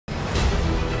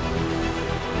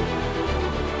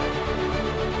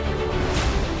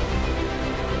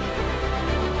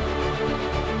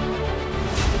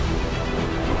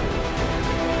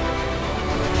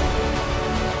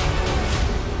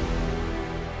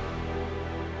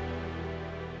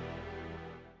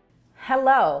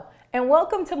Hello, and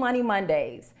welcome to Money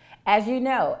Mondays. As you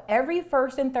know, every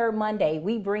first and third Monday,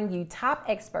 we bring you top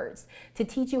experts to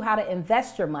teach you how to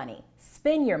invest your money,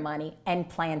 spend your money, and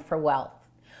plan for wealth.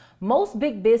 Most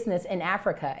big business in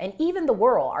Africa and even the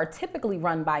world are typically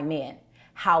run by men.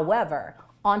 However,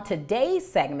 on today's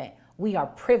segment, we are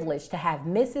privileged to have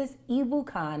Mrs.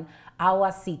 Ebukan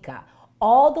Awosika,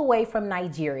 all the way from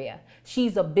Nigeria.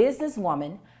 She's a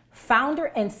businesswoman, founder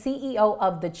and CEO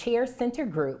of the Chair Center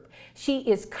Group. She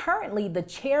is currently the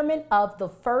chairman of the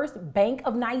First Bank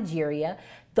of Nigeria,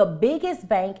 the biggest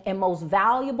bank and most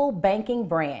valuable banking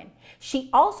brand. She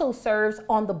also serves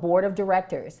on the board of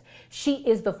directors. She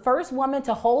is the first woman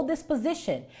to hold this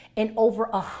position in over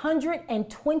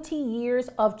 120 years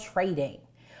of trading.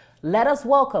 Let us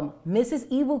welcome Mrs.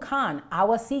 Ebukan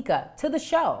Awosika to the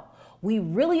show. We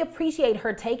really appreciate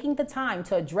her taking the time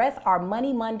to address our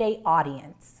Money Monday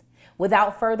audience.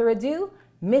 Without further ado,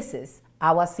 Mrs.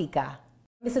 Awosika.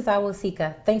 Mrs.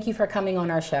 Awosika, thank you for coming on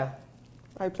our show.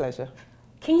 My pleasure.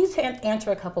 Can you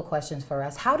answer a couple questions for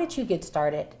us? How did you get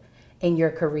started in your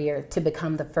career to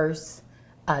become the first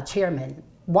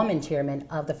woman chairman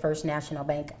of the First National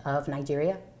Bank of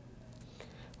Nigeria?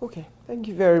 Okay, thank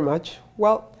you very much.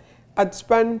 Well, I'd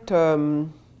spent a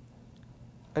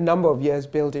number of years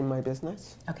building my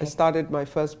business. Okay. I started my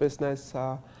first business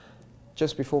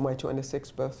just before my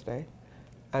 26th birthday.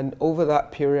 And over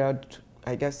that period,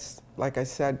 I guess, like I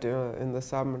said in the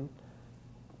sermon,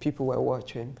 people were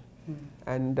watching.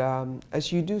 And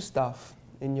as you do stuff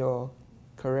in your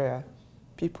career,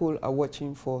 people are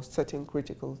watching for certain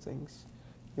critical things.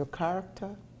 Your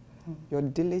character, your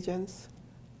diligence,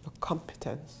 your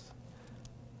competence,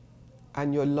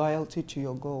 and your loyalty to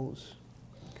your goals.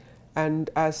 And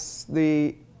as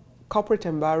the corporate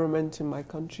environment in my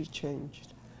country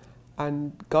changed,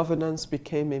 and governance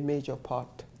became a major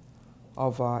part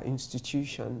of our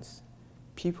institutions,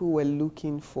 people were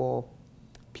looking for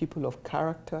people of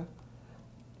character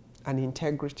and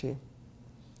integrity.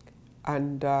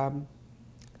 And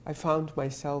I found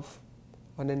myself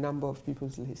on a number of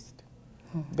people's list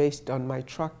based on my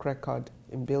track record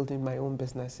in building my own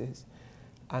businesses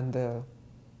and the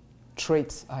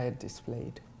traits I had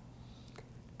displayed.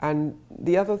 And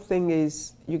the other thing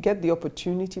is, you get the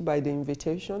opportunity by the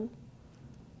invitation,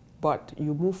 but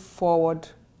you move forward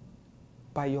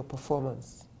by your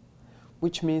performance,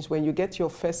 which means when you get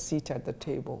your first seat at the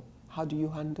table, how do you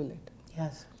handle it?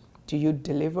 Yes. Do you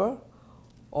deliver?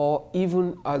 Or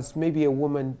even as maybe a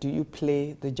woman, do you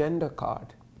play the gender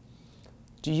card?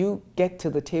 Do you get to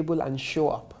the table and show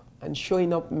up? And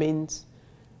showing up means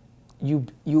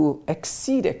you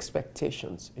exceed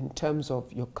expectations in terms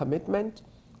of your commitment,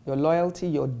 your loyalty,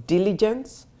 your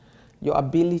diligence, your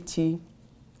ability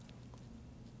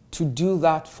to do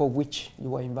that for which you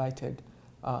were invited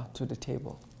to the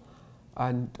table.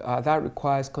 And that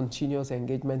requires continuous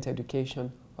engagement,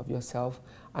 education of yourself,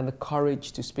 and the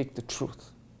courage to speak the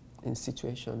truth in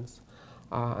situations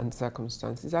and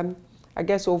circumstances. And I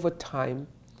guess over time,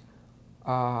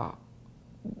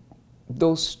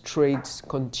 those traits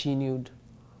continued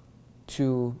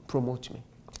to promote me.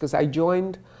 Because I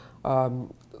joined,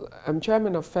 I'm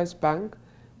chairman of First Bank,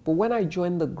 but when I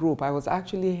joined the group, I was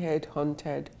actually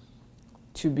headhunted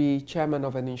to be chairman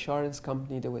of an insurance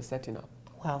company they were setting up.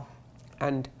 Wow.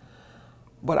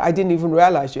 But I didn't even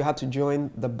realize you had to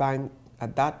join the bank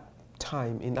at that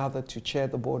time in order to chair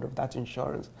the board of that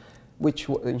insurance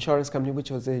company, which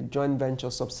was a joint venture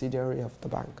subsidiary of the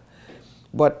bank.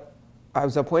 But I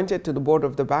was appointed to the board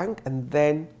of the bank, and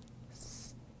then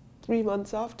 3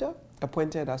 months after,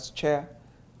 appointed as chair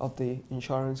of the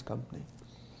insurance company.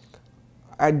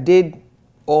 I did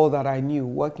all that I knew,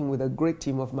 working with a great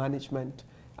team of management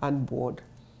and board.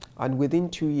 And within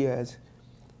 2 years,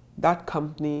 that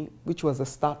company, which was a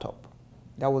startup,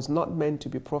 that was not meant to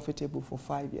be profitable for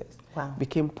 5 years, wow,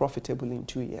 became profitable in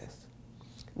 2 years.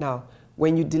 Now,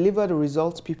 when you deliver the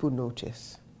results, people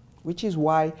notice, which is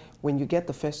why when you get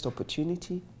the first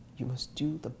opportunity, you must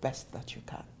do the best that you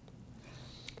can.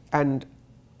 And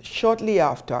shortly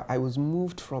after, I was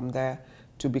moved from there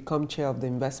to become chair of the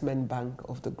investment bank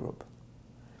of the group.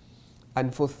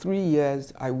 And for 3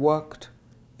 years, I worked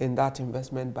in that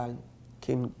investment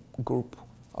banking group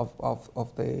of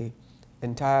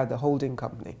the holding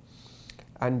company.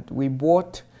 And we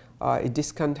bought a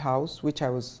discount house, which I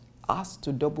was asked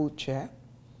to double chair.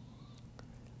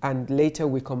 And later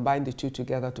we combined the two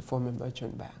together to form a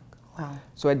merchant bank. Wow.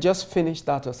 So I just finished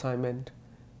that assignment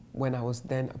when I was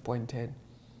then appointed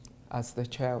as the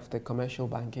chair of the commercial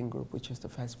banking group, which is the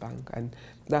First Bank. And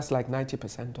that's like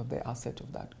 90% of the asset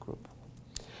of that group.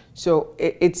 So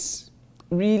it's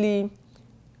really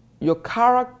your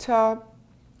character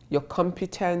your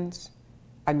competence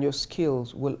and your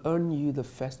skills will earn you the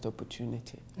first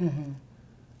opportunity. Mm-hmm.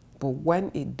 But when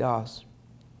it does,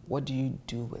 what do you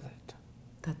do with it?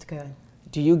 That's good.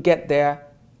 Do you get there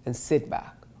and sit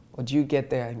back? Or do you get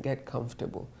there and get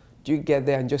comfortable? Do you get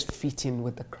there and just fit in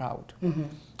with the crowd? Mm-hmm.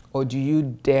 Or do you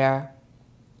dare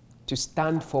to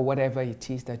stand for whatever it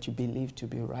is that you believe to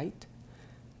be right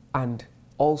and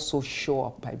also show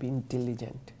up by being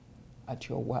diligent at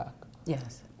your work?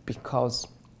 Yes. Because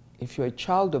if you're a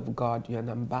child of God, you're an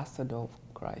ambassador of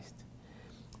Christ.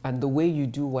 And the way you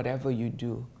do whatever you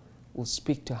do will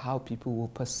speak to how people will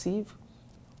perceive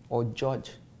or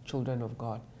judge children of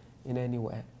God in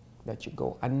anywhere that you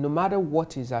go. And no matter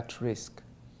what is at risk,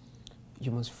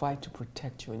 you must fight to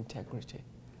protect your integrity.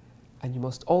 And you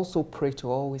must also pray to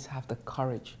always have the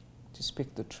courage to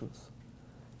speak the truth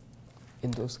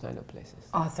in those kind of places.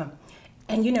 Awesome.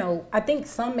 And you know, I think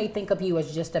some may think of you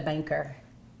as just a banker.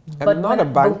 I'm not a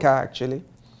banker, actually.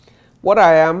 What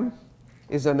I am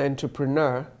is an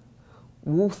entrepreneur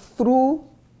who, through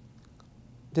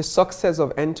the success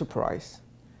of enterprise,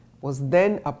 was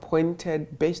then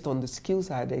appointed based on the skills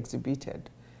I had exhibited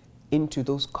into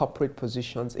those corporate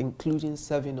positions, including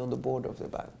serving on the board of the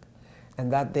bank.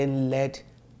 And that then led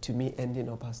to me ending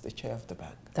up as the chair of the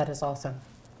bank. That is awesome.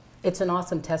 It's an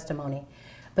awesome testimony.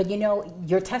 But you know,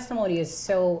 your testimony is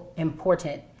so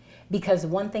important because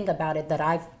one thing about it that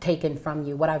I've taken from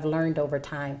you, what I've learned over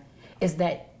time, is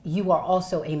that you are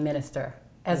also a minister,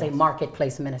 as a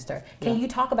marketplace minister. Can you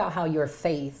talk about how your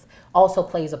faith also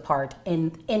plays a part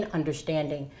in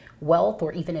understanding wealth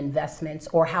or even investments,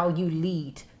 or how you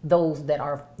lead those that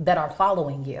are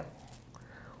following you?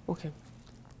 Okay.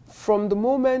 From the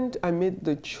moment I made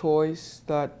the choice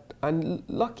that, and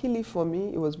luckily for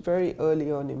me, it was very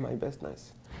early on in my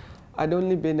business. I'd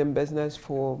only been in business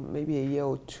for maybe a year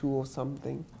or two or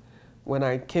something when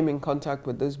I came in contact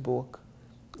with this book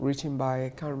written by, I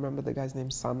can't remember the guy's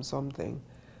name, Sam something,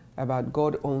 about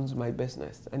God owns my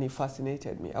business, and it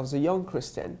fascinated me. I was a young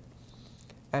Christian,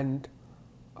 and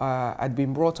I'd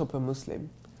been brought up a Muslim,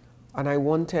 and I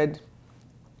wanted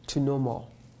to know more.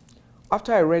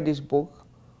 After I read this book,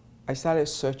 I started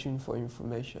searching for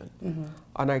information,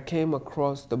 and I came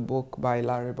across the book by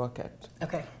Larry Bucket,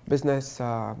 Business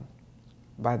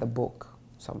by the Book,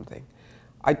 something.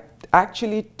 I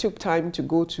actually took time to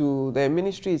go to their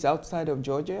ministries outside of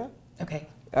Georgia.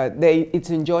 It's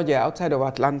in Georgia, outside of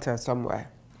Atlanta somewhere.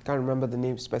 I can't remember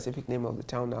the specific name of the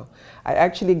town now. I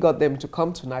actually got them to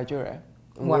come to Nigeria.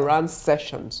 And we ran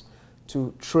sessions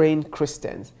to train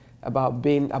Christians about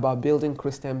building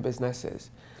Christian businesses,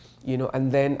 you know.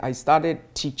 And then I started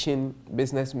teaching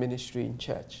business ministry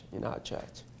in our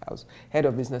church. I was head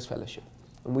of business fellowship,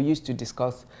 and we used to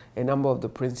discuss a number of the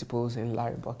principles in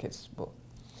Larry Bucket's book.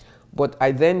 But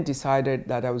I then decided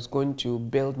that I was going to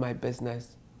build my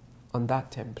business on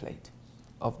that template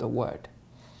of the word.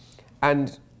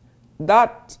 And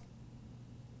that,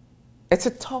 it's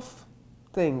a tough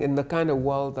thing in the kind of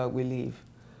world that we live.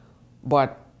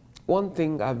 But one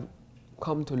thing I've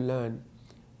come to learn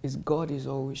is God is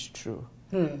always true,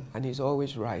 and He's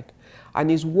always right. And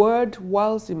His word,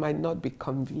 whilst it might not be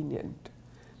convenient,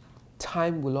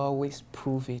 time will always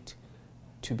prove it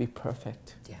to be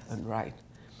perfect and right.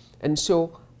 And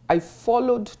so I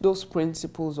followed those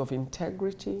principles of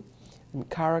integrity and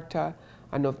character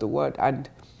and of the word. And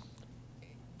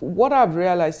what I've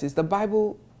realized is the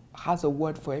Bible has a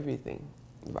word for everything,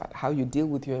 about how you deal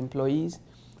with your employees,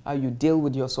 how you deal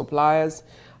with your suppliers,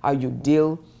 how you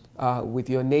deal with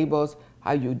your neighbors,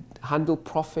 how you handle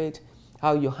profit,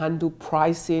 how you handle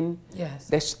pricing.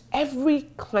 There's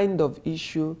every kind of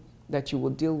issue that you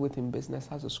will deal with in business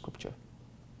has a scripture.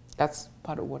 That's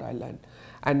part of what I learned.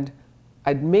 And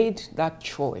I'd made that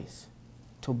choice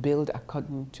to build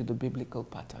according to the biblical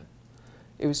pattern.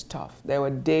 It was tough. There were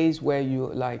days where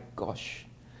you're like, gosh.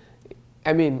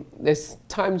 I mean, there's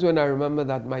times when I remember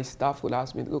that my staff would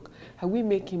ask me, look, are we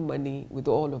making money with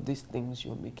all of these things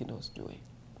you're making us doing?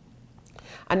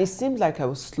 And it seemed like I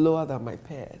was slower than my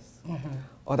peers,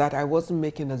 or that I wasn't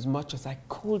making as much as I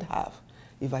could have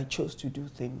if I chose to do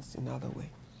things another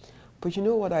way. But you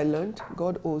know what I learned?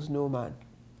 God owes no man.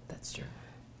 That's true.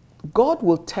 God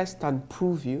will test and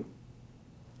prove you,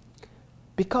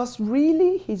 because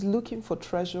really He's looking for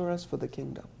treasurers for the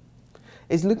kingdom.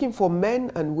 He's looking for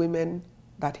men and women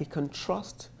that He can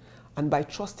trust, and by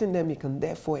trusting them He can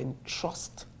therefore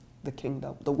entrust the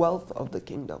kingdom, the wealth of the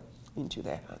kingdom, into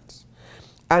their hands.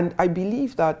 And I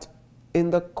believe that in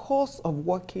the course of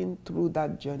walking through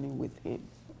that journey with Him,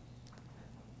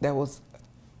 there was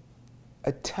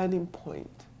a turning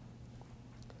point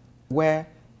where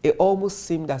it almost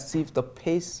seemed as if the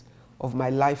pace of my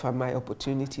life and my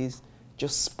opportunities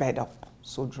just sped up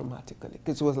so dramatically.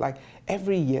 Because it was like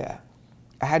every year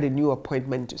I had a new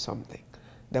appointment to something.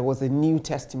 There was a new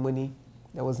testimony,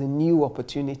 there was a new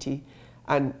opportunity.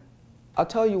 And I'll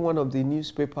tell you one of the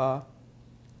newspaper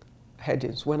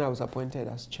headings when I was appointed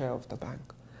as chair of the bank.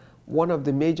 One of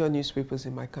the major newspapers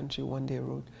in my country one day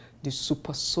wrote, "The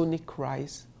supersonic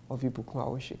rise of Ibukun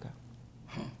Awosika."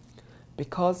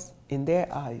 Because in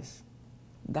their eyes,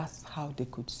 that's how they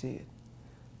could see it.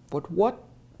 But what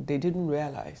they didn't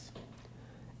realize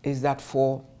is that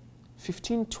for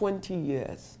 15, 20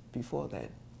 years before then,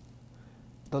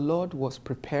 the Lord was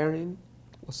preparing,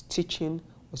 was teaching,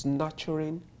 was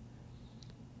nurturing,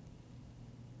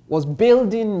 was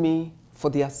building me for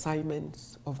the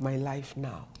assignments of my life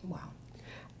now. Wow.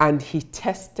 And he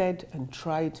tested and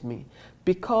tried me.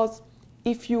 Because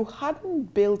if you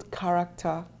hadn't built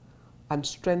character and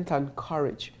strength and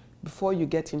courage before you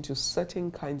get into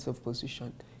certain kinds of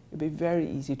position, it'd be very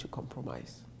easy to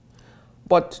compromise.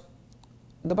 But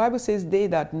the Bible says, they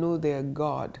that know their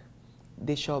God,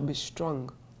 they shall be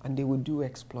strong and they will do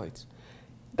exploits.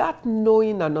 That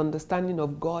knowing and understanding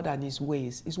of God and his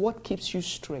ways is what keeps you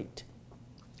straight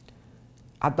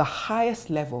at the highest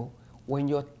level when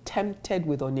you're tempted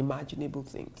with unimaginable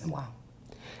things. Wow.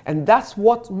 And that's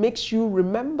what makes you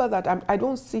remember that I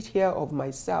don't sit here of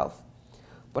myself,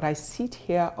 but I sit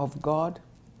here of God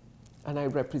and I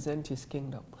represent his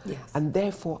kingdom. Yes. And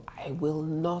therefore, I will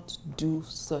not do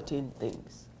certain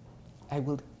things. I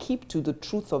will keep to the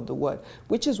truth of the word,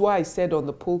 which is why I said on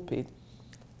the pulpit,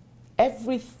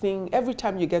 every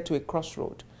time you get to a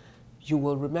crossroad, you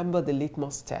will remember the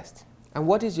litmus test. And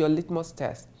what is your litmus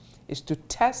test? Is to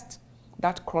test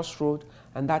that crossroad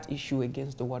and that issue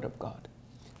against the word of God.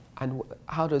 And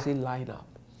how does it line up?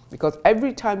 Because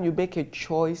every time you make a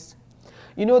choice,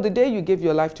 you know, the day you gave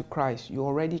your life to Christ, you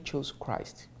already chose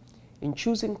Christ. In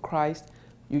choosing Christ,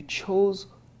 you chose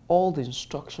all the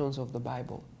instructions of the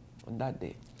Bible on that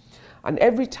day. And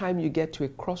every time you get to a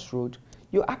crossroad,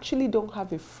 you actually don't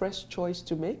have a fresh choice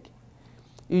to make.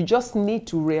 You just need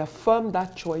to reaffirm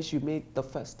that choice you made the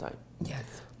first time. Yes.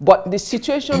 But the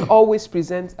situation always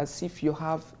presents as if you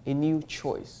have a new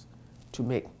choice to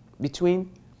make between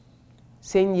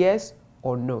saying yes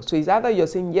or no. So it's either you're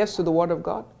saying yes to the word of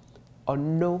God or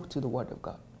no to the word of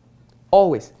God.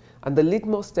 Always. And the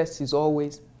litmus test is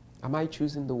always, am I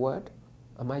choosing the word?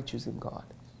 Am I choosing God?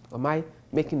 Am I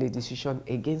making a decision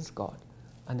against God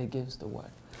and against the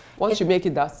word? Once you make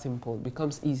it that simple, it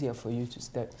becomes easier for you to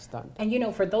stand. And you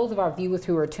know, for those of our viewers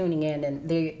who are tuning in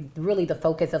and really the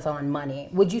focus is on money,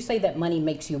 would you say that money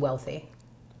makes you wealthy?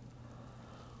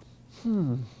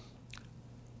 You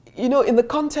know, in the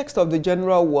context of the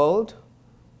general world,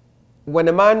 when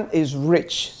a man is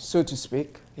rich, so to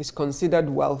speak, he's considered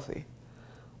wealthy.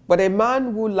 But a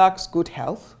man who lacks good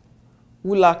health,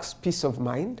 who lacks peace of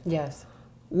mind, yes,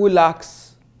 who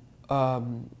lacks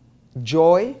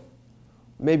joy,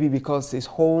 maybe because his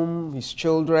home, his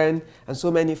children, and so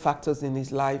many factors in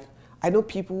his life. I know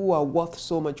people who are worth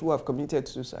so much who have committed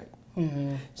suicide.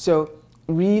 Mm-hmm. So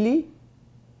really,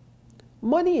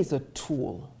 money is a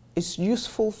tool. It's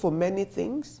useful for many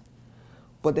things,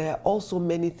 but there are also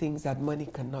many things that money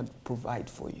cannot provide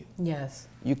for you. Yes.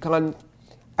 You can't,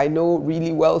 I know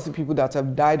really wealthy people that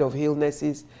have died of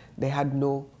illnesses, they had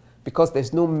no, because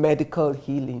there's no medical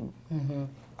healing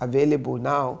available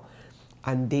now,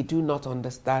 and they do not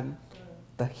understand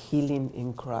the healing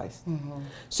in Christ.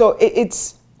 So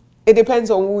it depends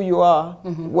on who you are,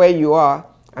 where you are,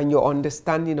 and your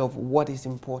understanding of what is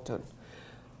important.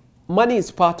 Money is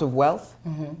part of wealth,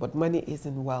 but money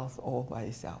isn't wealth all by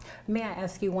itself. May I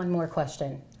ask you one more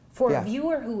question? For a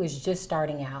viewer who is just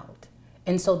starting out,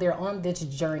 and so they're on this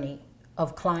journey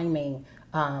of climbing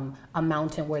a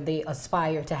mountain where they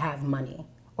aspire to have money,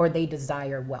 or they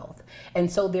desire wealth. And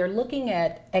so they're looking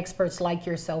at experts like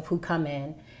yourself who come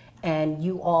in and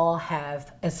you all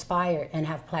have aspired and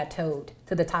have plateaued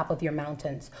to the top of your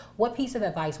mountains. What piece of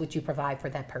advice would you provide for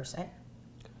that person?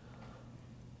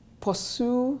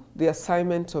 Pursue the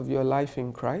assignment of your life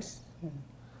in Christ.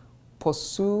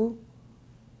 Pursue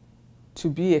to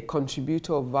be a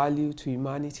contributor of value to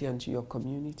humanity and to your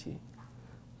community.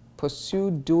 Pursue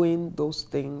doing those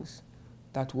things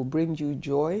that will bring you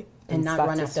joy and not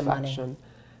run after money.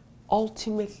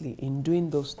 Ultimately, in doing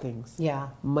those things,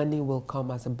 money will come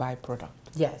as a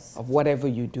byproduct of whatever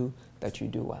you do that you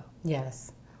do well.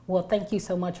 Yes. Well, thank you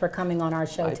so much for coming on our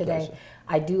show today. Pleasure.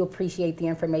 I do appreciate the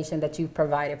information that you've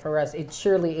provided for us. It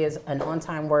surely is an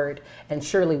on-time word and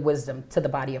surely wisdom to the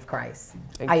body of Christ.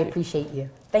 I appreciate you.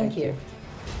 Thank you.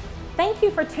 Thank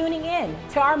you for tuning in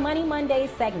to our Money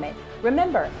Mondays segment.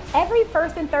 Remember, every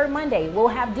first and third Monday, we'll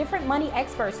have different money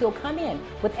experts who'll come in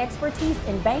with expertise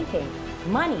in banking,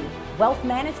 money, wealth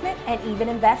management, and even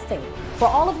investing. For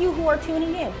all of you who are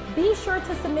tuning in, be sure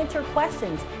to submit your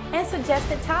questions and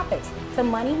suggested topics to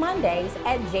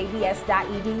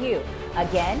moneymondays@jbs.edu.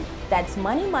 Again, that's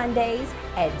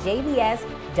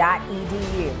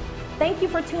moneymondays@jbs.edu. Thank you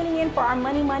for tuning in for our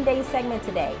Money Mondays segment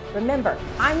today. Remember,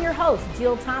 I'm your host,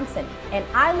 Jill Thompson, and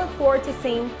I look forward to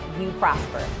seeing you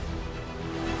prosper.